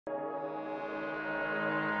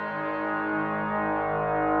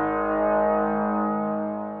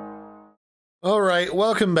Alright,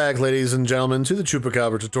 welcome back ladies and gentlemen to the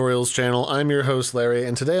Chupacabra Tutorials channel. I'm your host Larry,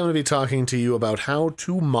 and today I'm going to be talking to you about how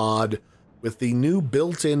to mod with the new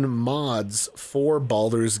built-in mods for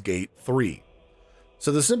Baldur's Gate 3.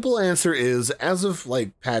 So the simple answer is, as of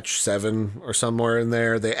like patch 7 or somewhere in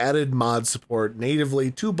there, they added mod support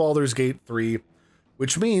natively to Baldur's Gate 3,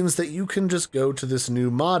 which means that you can just go to this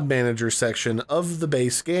new mod manager section of the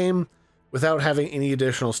base game without having any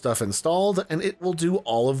additional stuff installed, and it will do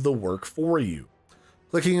all of the work for you.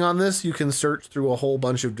 Clicking on this, you can search through a whole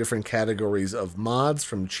bunch of different categories of mods,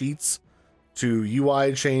 from cheats to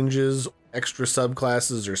UI changes, extra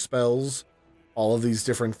subclasses or spells. All of these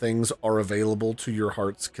different things are available to your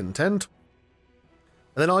heart's content.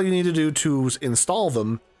 And then all you need to do to install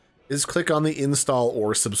them is click on the install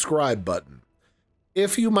or subscribe button.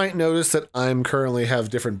 If you might notice that I'm currently have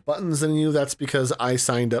different buttons than you, that's because I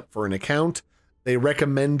signed up for an account. They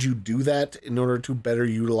recommend you do that in order to better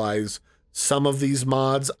utilize some of these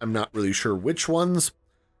mods. I'm not really sure which ones,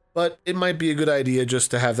 but it might be a good idea just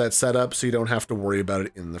to have that set up so you don't have to worry about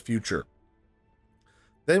it in the future.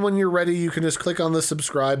 Then when you're ready, you can just click on the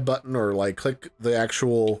subscribe button, or like click the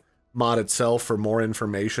actual mod itself for more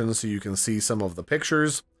information so you can see some of the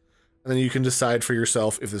pictures. And then you can decide for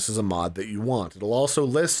yourself if this is a mod that you want. It'll also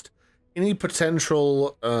list any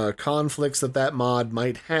potential conflicts that mod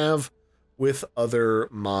might have with other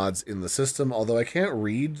mods in the system, although I can't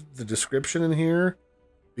read the description in here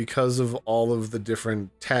because of all of the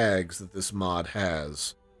different tags that this mod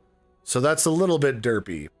has. So that's a little bit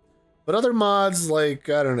derpy. But other mods like,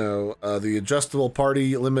 I don't know, the adjustable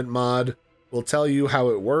party limit mod will tell you how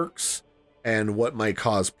it works and what might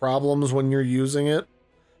cause problems when you're using it.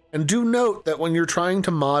 And do note that when you're trying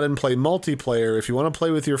to mod and play multiplayer, if you want to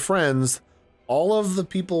play with your friends, all of the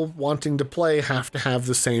people wanting to play have to have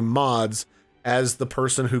the same mods as the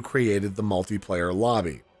person who created the multiplayer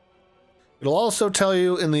lobby. It'll also tell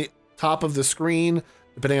you in the top of the screen,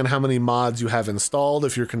 depending on how many mods you have installed,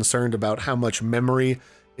 if you're concerned about how much memory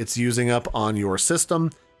it's using up on your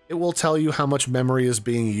system, it will tell you how much memory is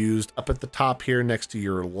being used up at the top here next to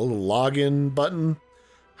your little login button,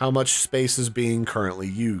 how much space is being currently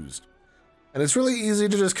used. And it's really easy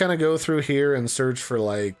to just kind of go through here and search for,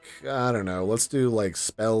 like, I don't know, let's do like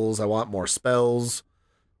spells. I want more spells.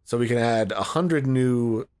 So we can add 100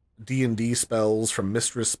 new D&D spells from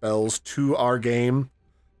Mistress Spells to our game,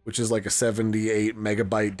 which is like a 78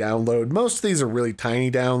 megabyte download. Most of these are really tiny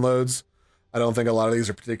downloads. I don't think a lot of these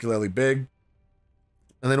are particularly big.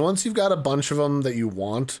 And then once you've got a bunch of them that you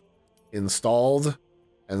want installed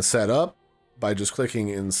and set up, by just clicking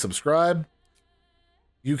in subscribe,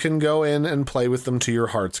 you can go in and play with them to your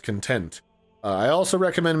heart's content. I also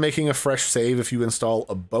recommend making a fresh save if you install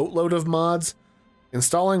a boatload of mods.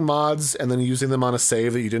 Installing mods and then using them on a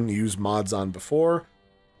save that you didn't use mods on before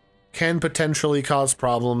can potentially cause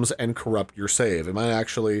problems and corrupt your save. It might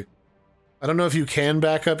actually... I don't know if you can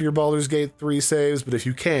back up your Baldur's Gate 3 saves, but if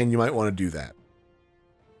you can, you might want to do that.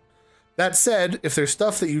 That said, if there's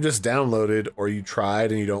stuff that you just downloaded or you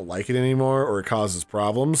tried and you don't like it anymore, or it causes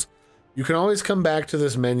problems, you can always come back to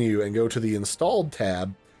this menu and go to the Installed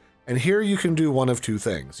tab, and here you can do one of two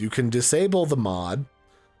things. You can disable the mod.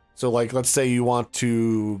 So like, let's say you want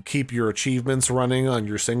to keep your achievements running on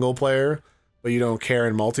your single player, but you don't care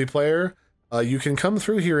in multiplayer. You can come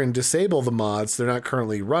through here and disable the mods. They're not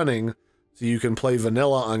currently running, so you can play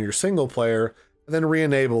vanilla on your single player, and then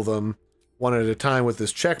re-enable them one at a time with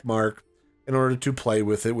this check mark in order to play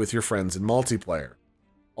with it with your friends in multiplayer.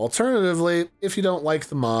 Alternatively, if you don't like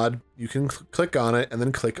the mod, you can click on it and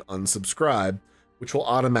then click unsubscribe, which will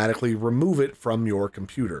automatically remove it from your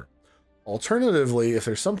computer. Alternatively, if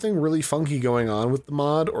there's something really funky going on with the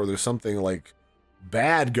mod, or there's something like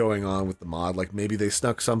bad going on with the mod, like maybe they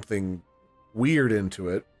snuck something weird into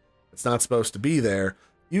it, it's not supposed to be there,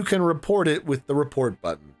 you can report it with the report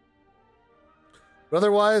button. But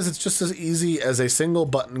otherwise, it's just as easy as a single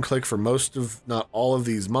button click for most of, not all of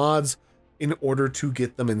these mods in order to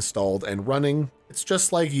get them installed and running. It's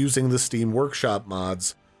just like using the Steam Workshop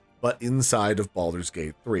mods, but inside of Baldur's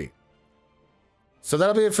Gate 3. So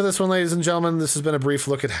that'll be it for this one, ladies and gentlemen. This has been a brief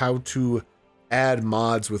look at how to add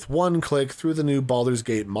mods with one click through the new Baldur's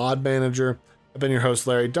Gate mod manager. I've been your host,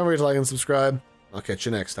 Larry. Don't forget to like and subscribe. I'll catch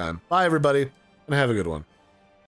you next time. Bye, everybody, and have a good one.